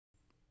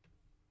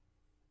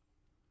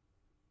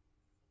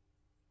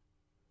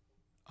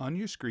On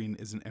your screen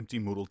is an empty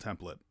Moodle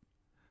template.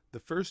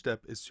 The first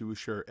step is to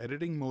ensure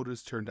editing mode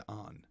is turned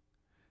on.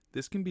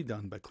 This can be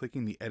done by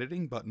clicking the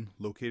editing button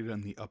located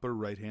on the upper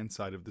right-hand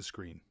side of the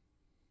screen.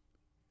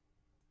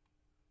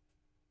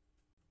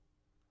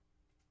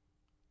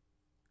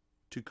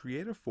 To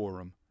create a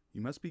forum,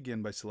 you must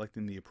begin by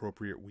selecting the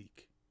appropriate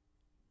week.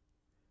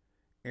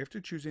 After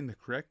choosing the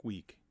correct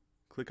week,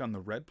 click on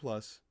the red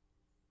plus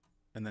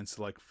and then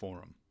select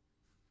Forum.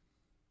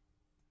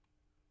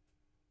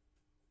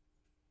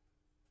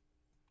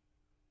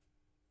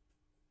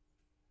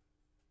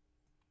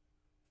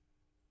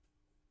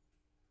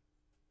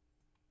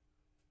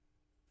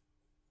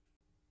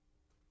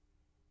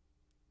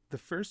 The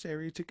first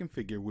area to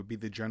configure would be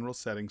the general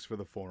settings for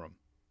the forum.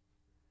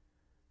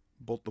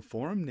 Both the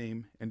forum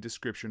name and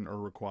description are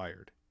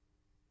required.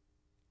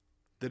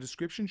 The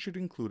description should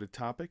include a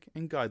topic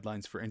and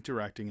guidelines for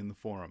interacting in the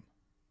forum.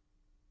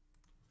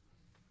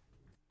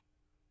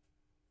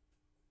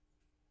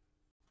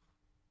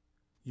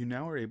 You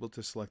now are able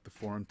to select the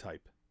forum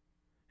type,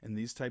 and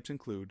these types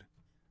include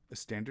a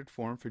standard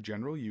forum for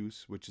general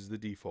use, which is the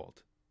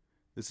default.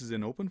 This is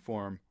an open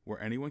forum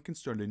where anyone can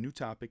start a new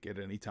topic at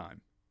any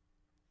time.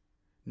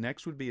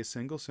 Next would be a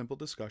single simple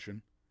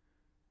discussion,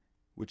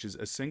 which is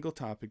a single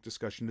topic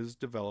discussion is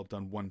developed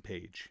on one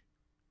page.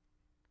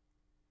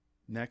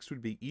 Next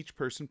would be each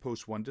person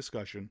posts one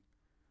discussion,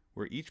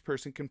 where each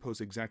person can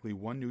post exactly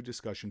one new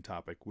discussion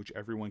topic, which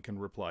everyone can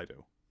reply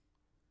to.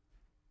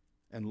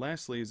 And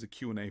lastly is a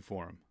Q&A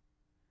forum.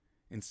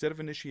 Instead of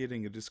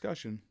initiating a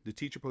discussion, the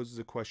teacher poses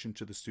a question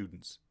to the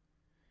students.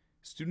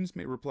 Students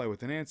may reply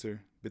with an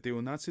answer, but they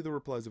will not see the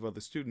replies of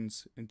other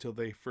students until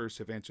they first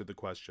have answered the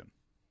question.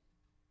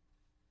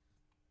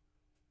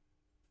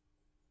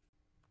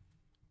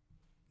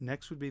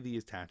 Next would be the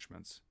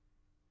attachments.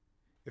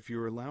 If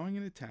you are allowing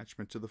an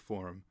attachment to the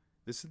forum,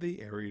 this is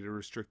the area to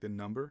restrict the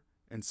number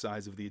and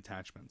size of the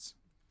attachments.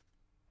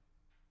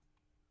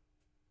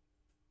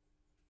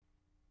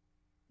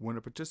 When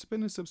a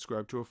participant is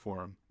subscribed to a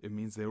forum, it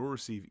means they will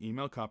receive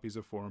email copies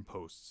of forum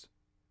posts.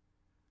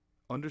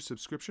 Under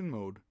subscription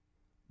mode,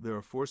 there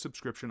are 4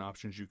 subscription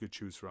options you could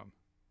choose from.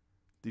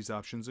 These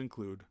options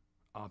include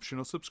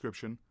optional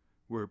subscription,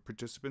 where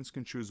participants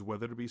can choose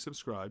whether to be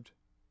subscribed,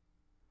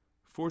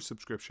 forced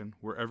subscription,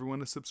 where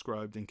everyone is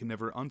subscribed and can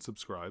never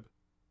unsubscribe,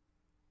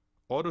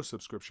 auto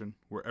subscription,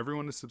 where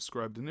everyone is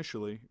subscribed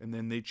initially and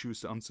then they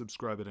choose to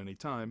unsubscribe at any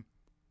time,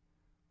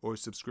 or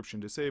subscription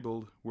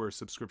disabled, where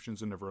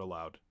subscriptions are never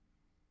allowed.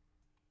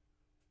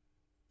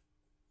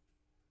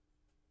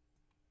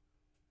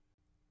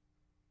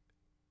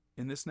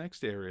 In this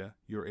next area,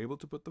 you are able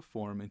to put the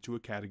forum into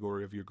a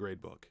category of your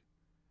gradebook.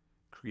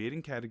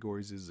 Creating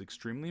categories is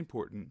extremely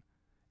important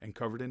and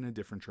covered in a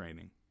different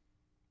training.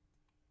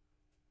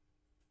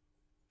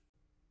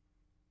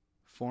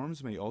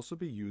 Forums may also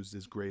be used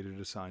as graded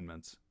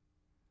assignments.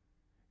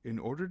 In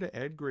order to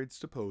add grades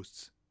to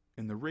posts,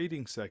 in the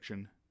rating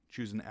section,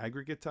 choose an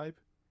aggregate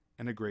type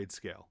and a grade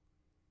scale.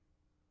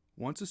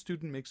 Once a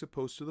student makes a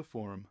post to the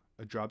forum,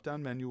 a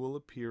drop-down menu will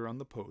appear on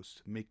the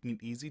post, making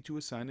it easy to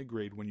assign a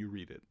grade when you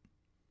read it.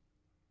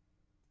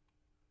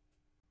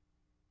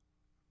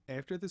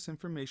 After this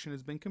information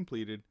has been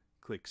completed,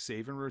 click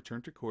Save and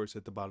Return to Course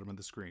at the bottom of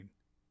the screen.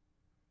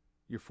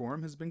 Your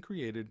forum has been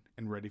created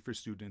and ready for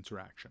student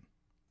interaction.